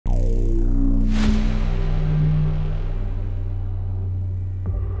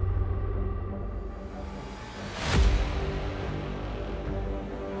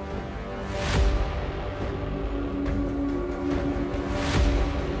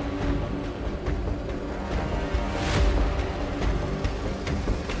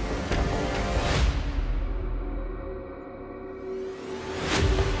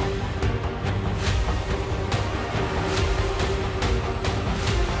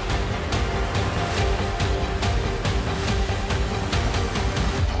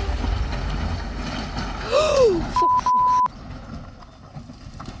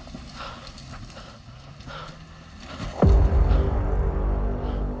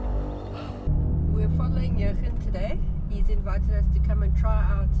Jochen today. He's invited us to come and try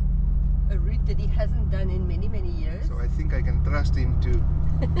out a route that he hasn't done in many years. So I think I can trust him to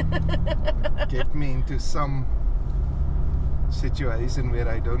get me into some situation where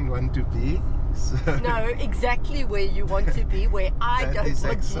I don't want to be. So no, exactly where you want to be, where I don't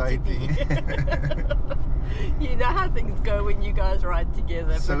want exciting. you to be. You know how things go when you guys ride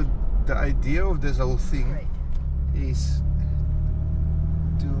together. So the idea of this whole thing is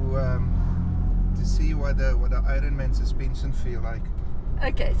to see what the Ironman suspension feel like.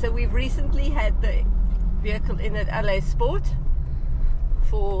 Okay, so we've recently had the vehicle in at LA Sport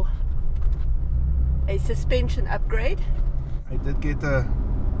for a suspension upgrade. I did get a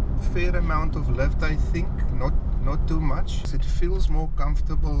fair amount of lift, I think, not too much. It feels more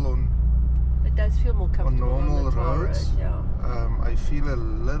comfortable on. It does feel more comfortable on normal on the tar roads. road, yeah. I feel a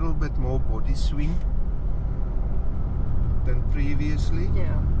little bit more body swing than previously.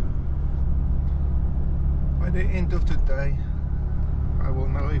 Yeah. By the end of the day, I will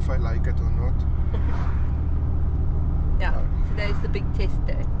know if I like it or not. Yeah, today's the big test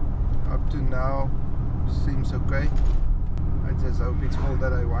day. Up to now, seems okay. I just hope it's all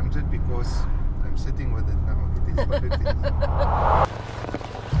that I wanted, because I'm sitting with it now. It is what it is.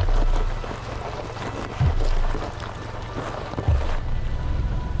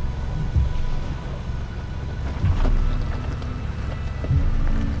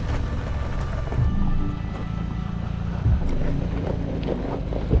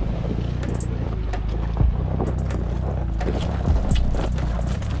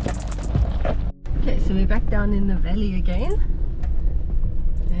 So we're back down in the valley again,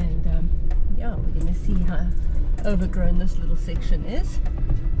 and yeah, we're going to see how overgrown this little section is.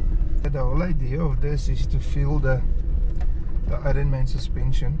 The whole idea of this is to feel the Ironman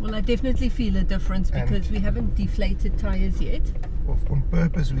suspension. Well, I definitely feel a difference because we haven't deflated tires yet. On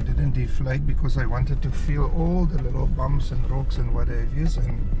purpose we didn't deflate, because I wanted to feel all the little bumps and rocks and what have you,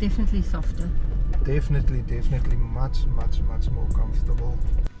 and definitely softer. Definitely much more comfortable.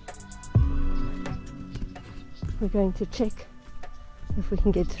 We're going to check if we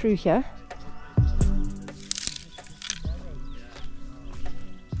can get through here.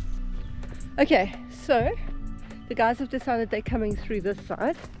 Okay, so the guys have decided they're coming through this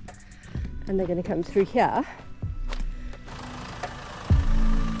side and they're going to come through here.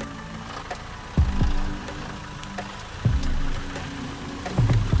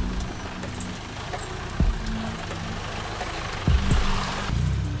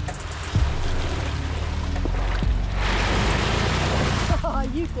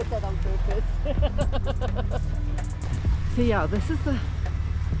 You did that on purpose. So yeah, this is the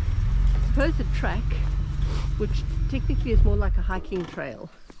supposed track, which technically is more like a hiking trail.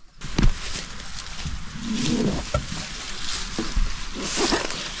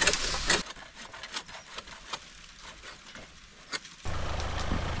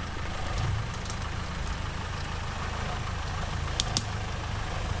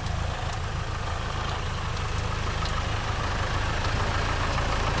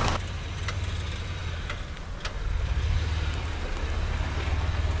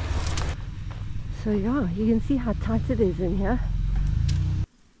 So yeah, you can see how tight it is in here.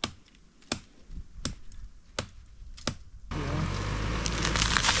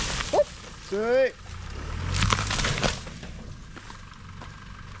 Oh, sorry.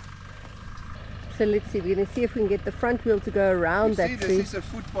 So let's see, we're going to see if we can get the front wheel to go around that tree. This is a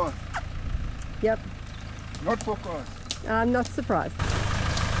footpath. Yep. Not for cars. I'm not surprised.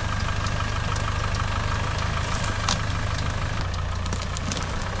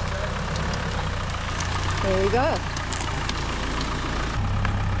 There we go. Nice.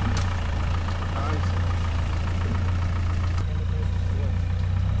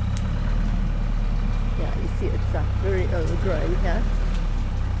 Yeah, you see it's very overgrown here.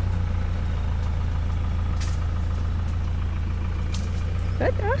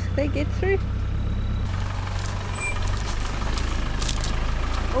 But they get through.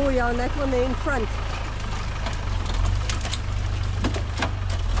 Oh yeah, and that one there in front.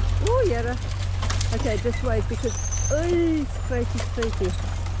 Oh yeah. Okay, just wait, because oh, scrapey.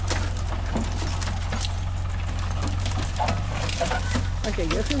 Okay,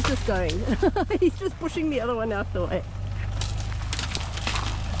 Jochen's just going. He's just pushing the other one out the way.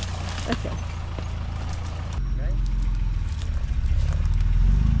 Okay.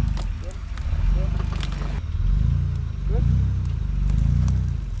 Good.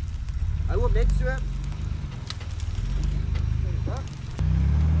 I will next to it.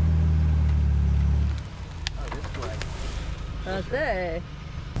 Okay.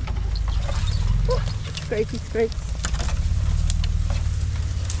 Scrapey scrapes.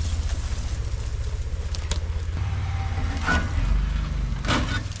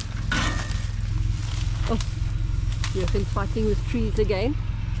 He's fighting with trees again.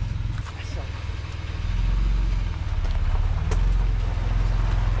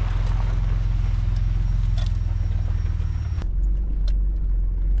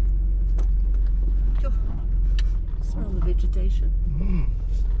 Smell the vegetation.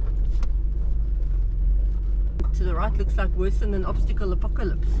 To the right looks like worse than an obstacle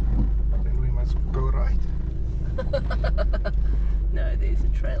apocalypse. Then we must go right. No, there's a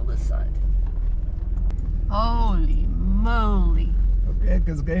trail this side. Holy moly. Okay, ek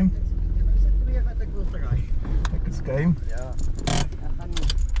is game. Dis 'n tree wat ek wil draai. Ek is game. Ja. Dan gaan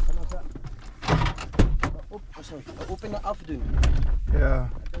ons op en af doen. Ja.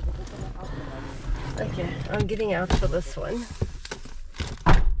 Okay, I'm getting out for this one.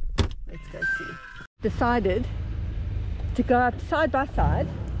 Let's go see. Decided to go up side by side,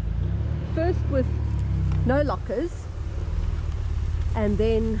 first with no lockers, and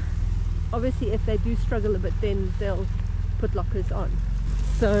then obviously if they do struggle a bit, then they'll put lockers on.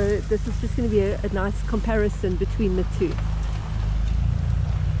 So this is just going to be a nice comparison between the two.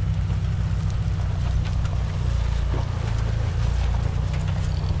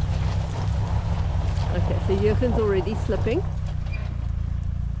 Okay, so Jurgen's already slipping.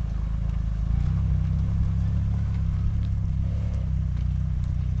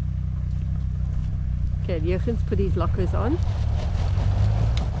 Okay, Jurgen's put his lockers on.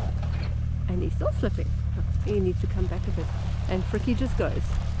 And he's still slipping. He needs to come back a bit. And Frikkie just goes.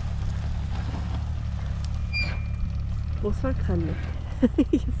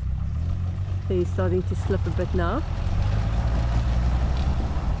 He's starting to slip a bit now.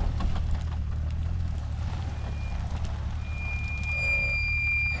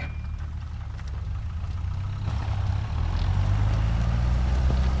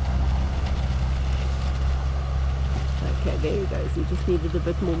 Okay, there he goes. He just needed a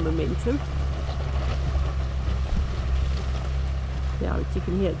bit more momentum. Yeah, but you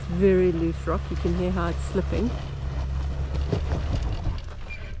can hear it's very loose rock. You can hear how it's slipping.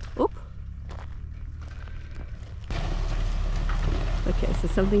 Oop. Okay, so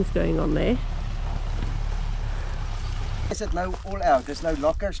something's going on there. Is dit nou all out? Dis nou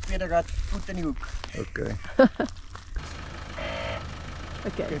lockers, tweede rad, voet in die hoek. Okay.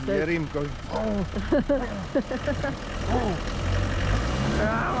 Okay, Can so hear him going. Oh.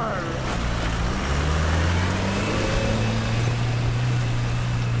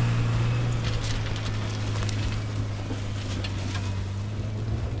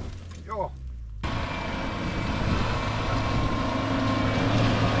 Yo.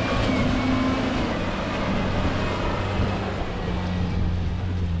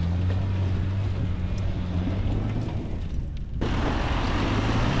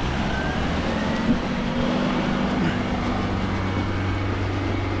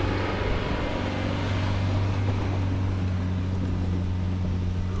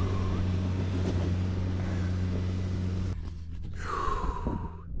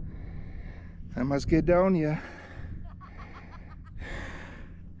 I must get down here.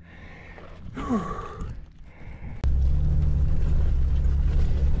 okay,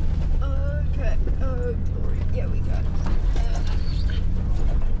 oh glory, here we go.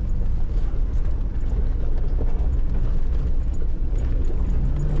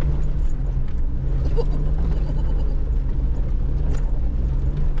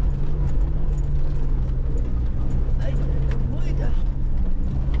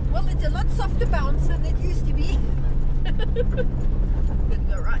 Well, it's a lot softer bounce than it used to be. Good,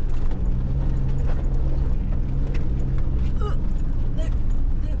 go right.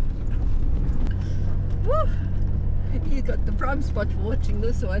 Woo! You got the prime spot for watching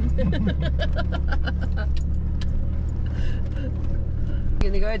this one. We're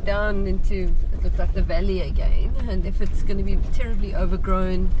going to go down into, it looks like the valley again, and if it's going to be terribly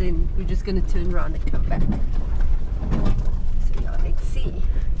overgrown, then we're just going to turn around and come back. So yeah, let's see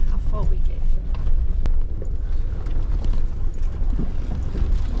how far we get.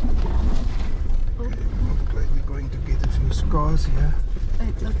 Looks like we're going to get a few scars here.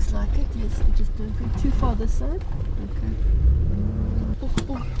 It looks like it, yes. We just don't go too far this side. Okay. Oh,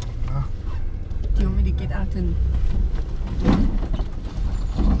 oh. Ah. Do you want me to get out and...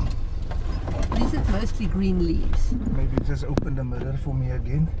 At least it's mostly green leaves. Maybe just open the mirror for me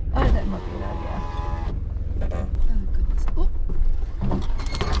again. Oh, that might be an idea. Oh, goodness. Oh,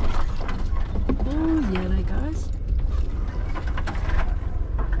 oh yeah, there, guys.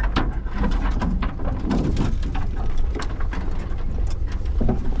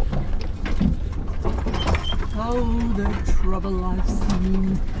 Oh, the trouble I've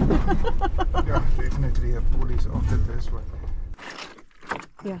seen. Yeah, definitely a police after this one.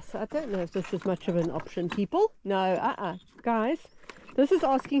 Yes, I don't know if this is much of an option, people. No, guys, this is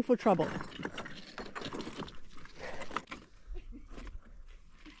asking for trouble.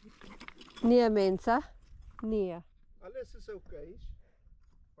 Near Mensa. Near. Alles is okay,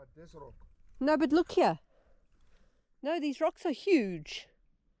 but this rock. No, but look here. No, these rocks are huge.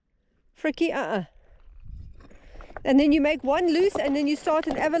 Fricky, And then you make one loose and then you start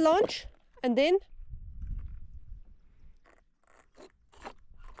an avalanche. And then...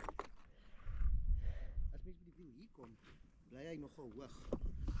 As mens met die wind hier kom, bly hy nogal hoog.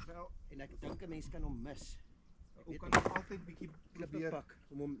 Wel, en ek dink 'n mens kan hom mis. Hoe kan ek altyd bietjie Klippe pak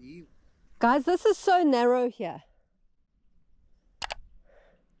om hom hier. Guys, this is so narrow here.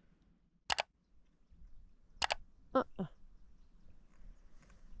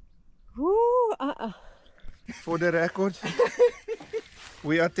 Ooh, For the record,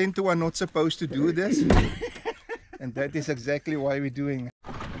 we are 10 to 1 not supposed to do this, and that is exactly why we're doing it.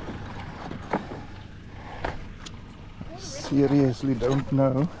 Seriously don't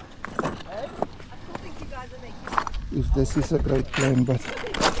know if this is a great plan, but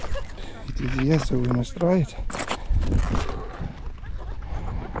it is here, so we must try it.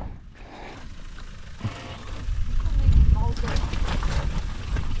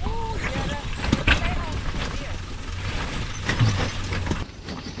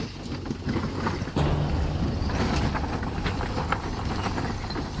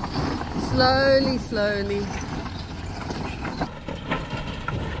 slowly, slowly.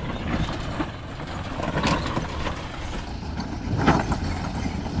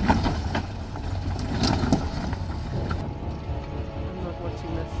 I'm not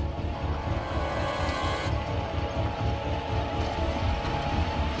watching this.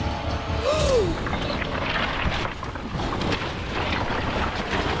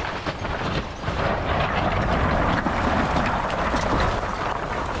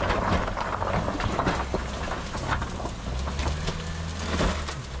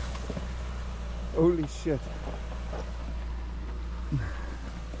 Holy shit.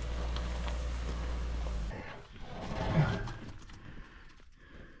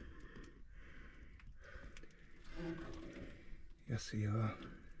 Yes, ja.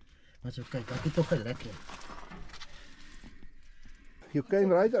 Maar so kyk, dat is toch lekker. You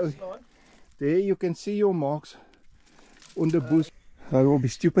came right out. There you can see your marks on the bush. I will be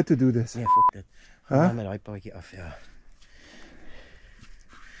stupid to do this. Nee, fuck dit. Huh? Gaan met daai paadjie af, ja.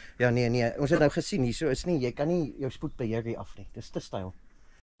 Ja, nee, ons het nou gesien hier, so is nie, jy kan nie jou spoed beheer hier af nie. Dis te styl.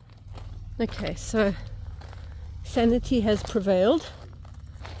 Okay, so sanity has prevailed.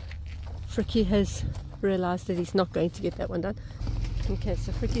 Fricky has realized that he's not going to get that one done. Okay,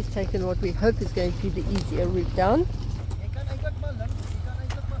 so Fricky's taken what we hope is going to be the easier route down. Jy kan eintlik maar links, jy kan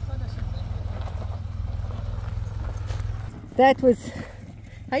eintlik maar gaan as jy That was...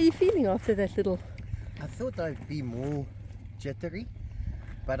 How are you feeling after that little... I thought I'd be more jittery,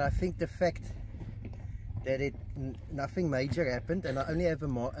 but I think the fact that nothing major happened, and I only have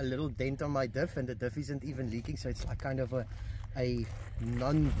a little dent on my diff, and the diff isn't even leaking, so it's like kind of a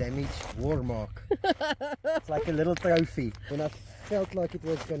non-damaged war mark. It's like a little trophy. When I felt like it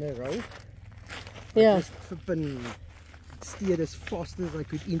was gonna roll, Yeah. I just flippin' steered as fast as I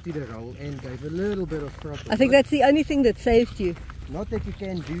could into the roll and gave a little bit of throttle. I think that's the only thing that saved you. Not that you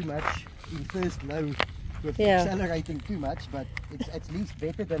can do much in first low with Yeah. accelerating too much, but it's at least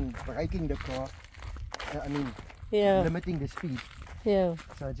better than braking the car. I mean, Yeah, limiting the speed. yeah.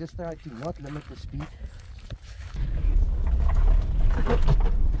 So I just tried to not limit the speed.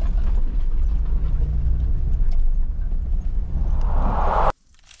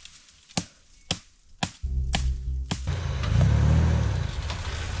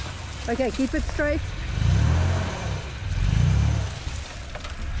 Okay, keep it straight.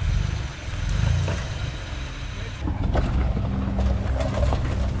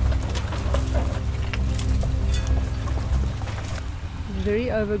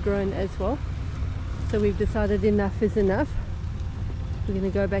 Very overgrown as well, so we've decided enough is enough. We're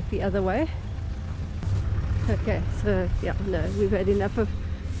going to go back the other way. Okay, so yeah, no, we've had enough of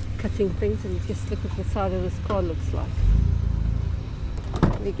cutting things, and just look at the side of this car looks like.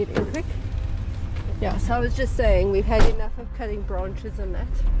 Let me get in quick. Yeah, so I was just saying we've had enough of cutting branches and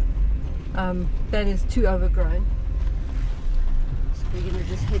that. That is too overgrown, so we're going to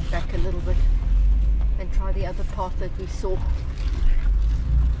just head back a little bit and try the other path that we saw.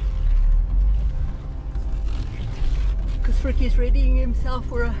 Because Fricky's readying himself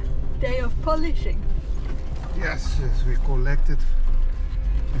for a day of polishing. Yes, we collected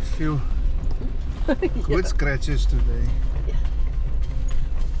a few good scratches today. Yeah.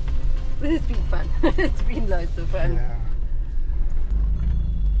 But it's been fun. It's been loads of fun. Yeah.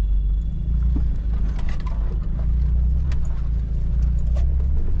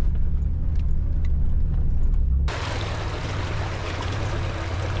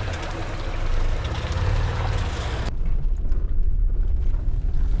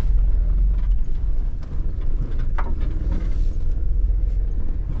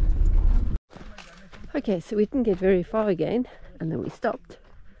 Okay, so we didn't get very far again, and then we stopped.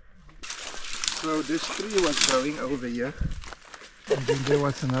 So this tree was growing over here, and then there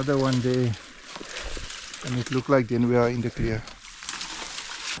was another one there, and it looked like then we are in the clear.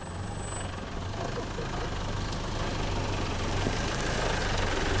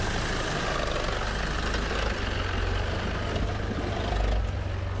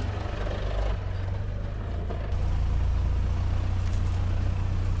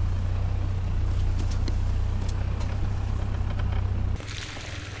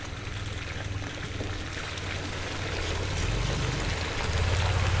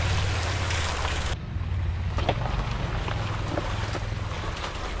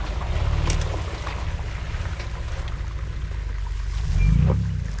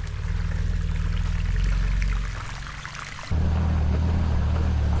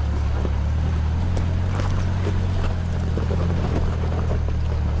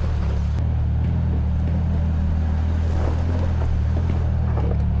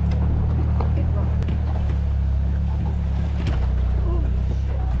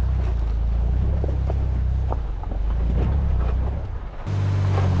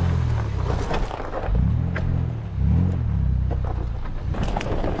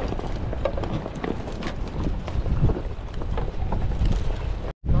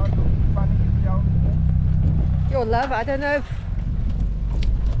 Your love, I don't know if...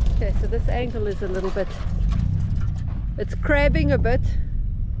 Okay, so this angle is a little bit... It's crabbing a bit.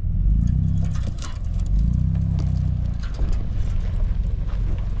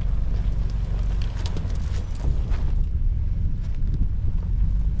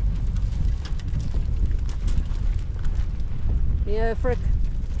 Yeah, frick.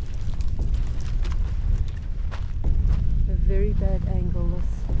 A very bad angle this.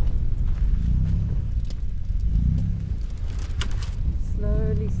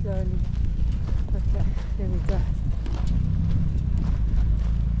 Slowly, slowly. Okay, there we go.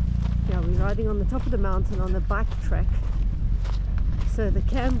 Yeah, we're riding on the top of the mountain on the bike track, so the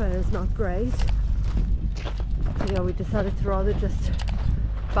camber is not grazed. So yeah, we decided to rather just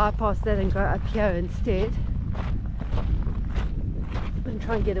bypass that and go up here instead, and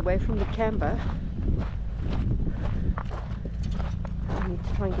try and get away from the camber. I need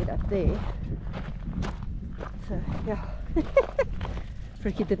to try and get up there. So yeah.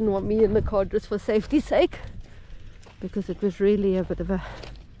 Ricky didn't want me in the car just for safety's sake, because it was really a bit of a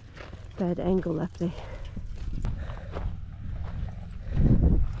bad angle up there.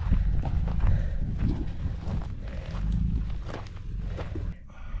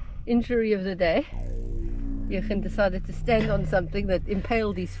 Injury of the day. Jochen decided to stand on something that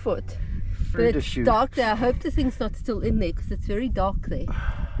impaled his foot. But it's dark there. I hope the thing's not still in there, because it's very dark there.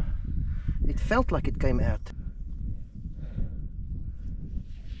 It felt like it came out.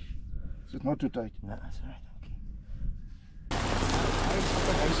 Is it not too tight? No, that's all right.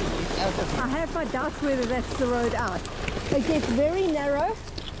 I have my doubts whether that's the road out. It gets very narrow,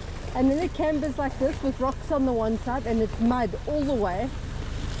 and then it cambers like this with rocks on the one side, and it's mud all the way.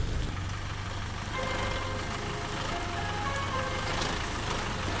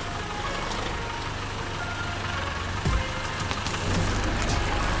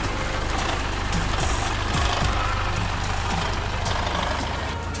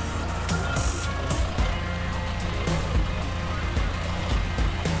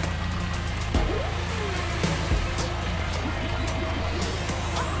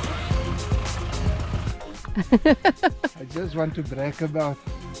 I just want to brag about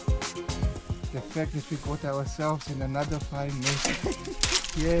the fact that we got ourselves in another fine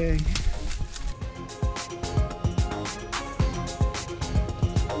mess. Yay!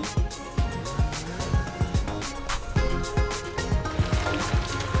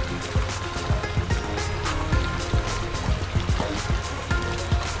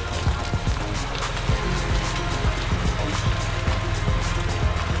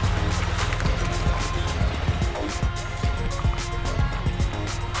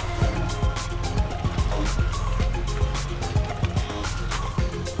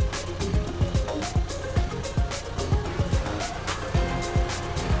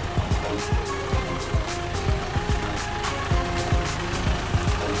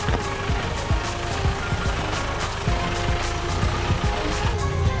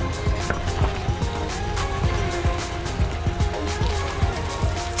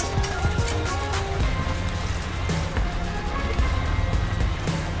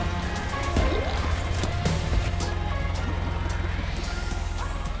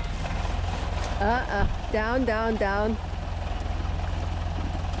 Down, down, down.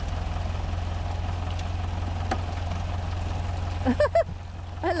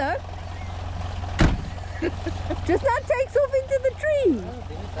 Hello. Just now takes off into the tree.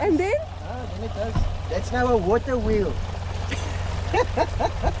 And then? Then it does. That's now a water wheel.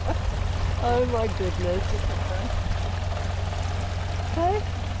 Oh my goodness. Okay.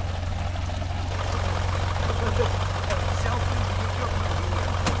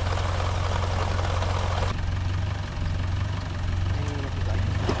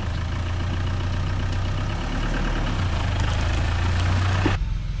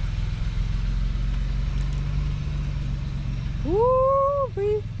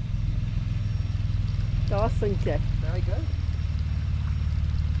 Woo! Daar sink jy. There we go.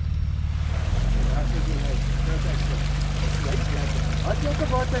 Wat jy ook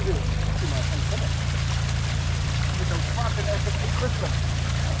water wil. Met hom vat en ek het opgekom.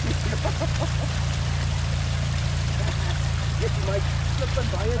 Dit my slip en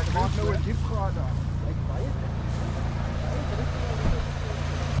baie het maak nou 'n diep graad daar. Lyk baie.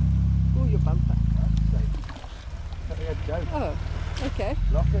 Oeh, je bumper. Goat. Oh, okay.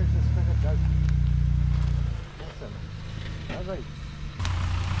 Locker is a spit of goat. Awesome. Alright.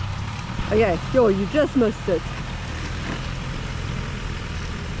 Okay, yo, you just missed it.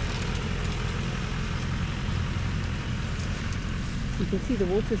 You can see the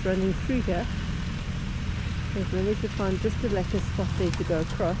water's running through here. I've managed to find just a lekker spot there to go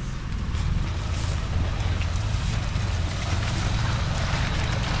across.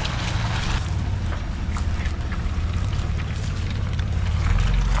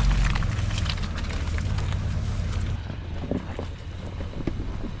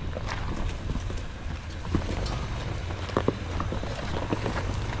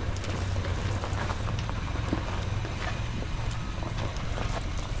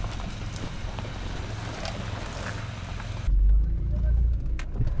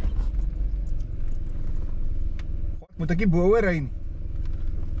 Moet ek nie bo-oor ry nie?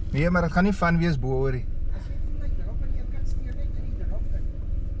 Nee, maar dit gaan nie van wees bo-oor nie. As jy voel like drop en jy kan steer net in die drop in.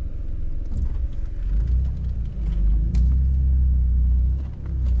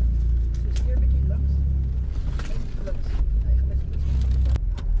 So steer 'n bietjie links. Links.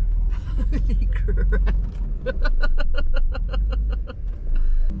 Holy crap.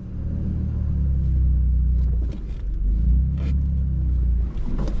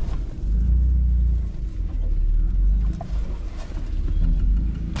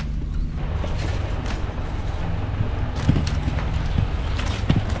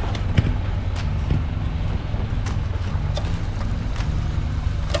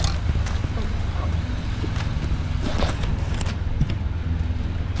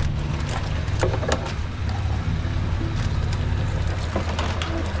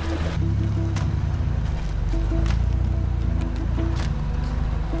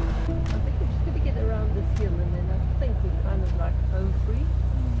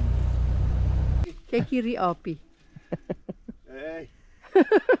 Kyk hierdie aapie. Hey.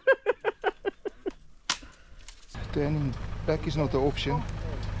 Turning back is not an option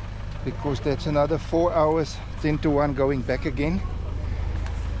because that's another 4 hours 10 to 1 going back again.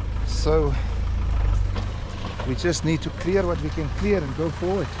 So we just need to clear what we can clear and go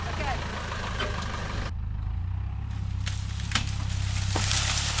forward.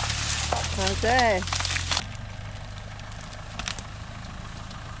 Okay.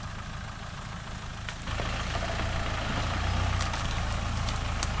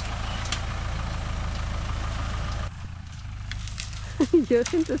 Here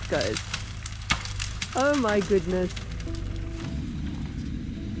this goes. Oh my goodness.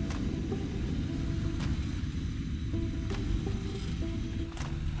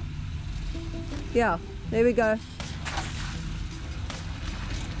 Yeah, there we go.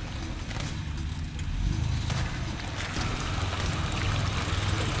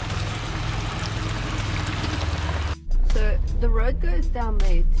 So the road goes down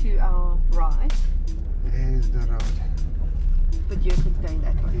there to our right. There's the road. But you're going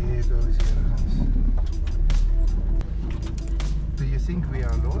that way. Here goes here. Do you think we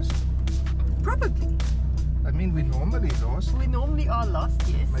are lost? Probably. I mean, we normally lost. We normally are lost,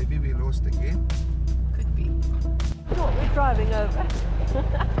 yes. Maybe we lost again. Could be. Oh, we're driving over.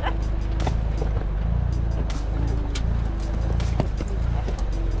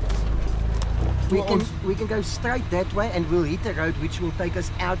 We can go straight that way and we'll hit a road which will take us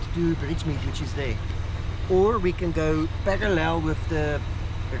out to Bridgemead, which is there. Or we can go parallel with the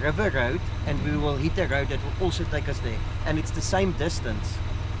river road and we will hit a road that will also take us there. And it's the same distance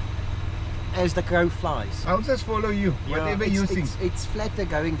as the crow flies. I'll just follow you, whatever you think. It's flatter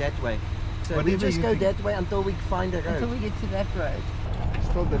going that way. So we Whatever just you go think. that way until we find a road. Until we get to that road.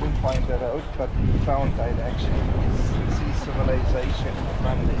 Still didn't find the road, but we found that actually see civilization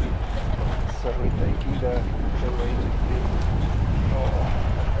from there. So we're taking the way to the, oh,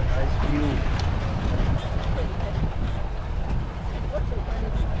 a nice view.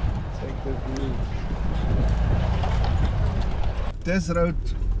 Take the view. This road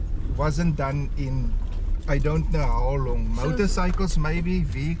wasn't done in I don't know how long. Motorcycles maybe,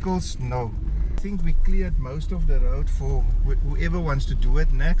 vehicles no. I think we cleared most of the road for whoever wants to do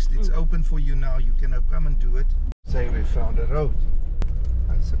it next. It's open for you now. You can come and do it. Say we found a road.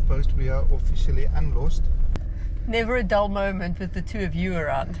 I suppose we are officially unlost. Never a dull moment with the two of you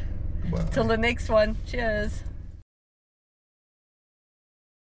around. Well, Till the next one. Cheers.